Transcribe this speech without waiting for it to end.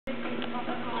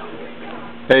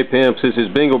Hey pimps, this is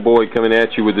BengalBoy coming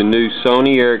at you with the new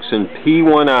Sony Ericsson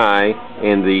P1i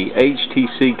and the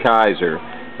HTC Kaiser.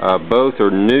 Both are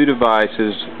new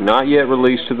devices, not yet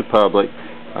released to the public.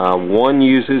 One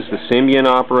uses the Symbian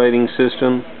operating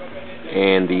system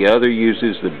and the other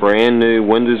uses the brand new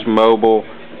Windows Mobile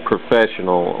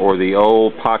Professional, or the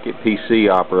old Pocket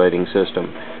PC operating system.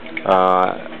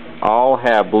 All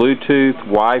have Bluetooth,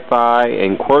 Wi-Fi,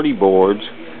 and QWERTY boards,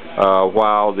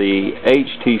 while the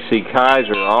HTC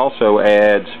Kaiser also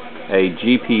adds a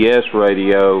GPS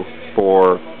radio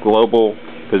for global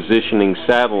positioning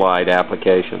satellite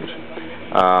applications.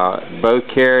 Both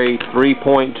carry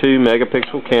 3.2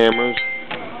 megapixel cameras,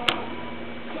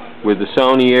 with the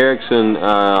Sony Ericsson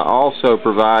also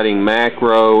providing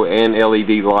macro and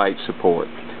LED light support.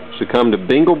 So come to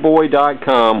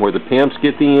BengalBoy.com, where the pimps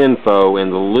get the info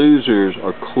and the losers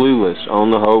are clueless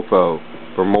on the HOFO,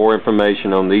 for more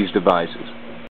information on these devices.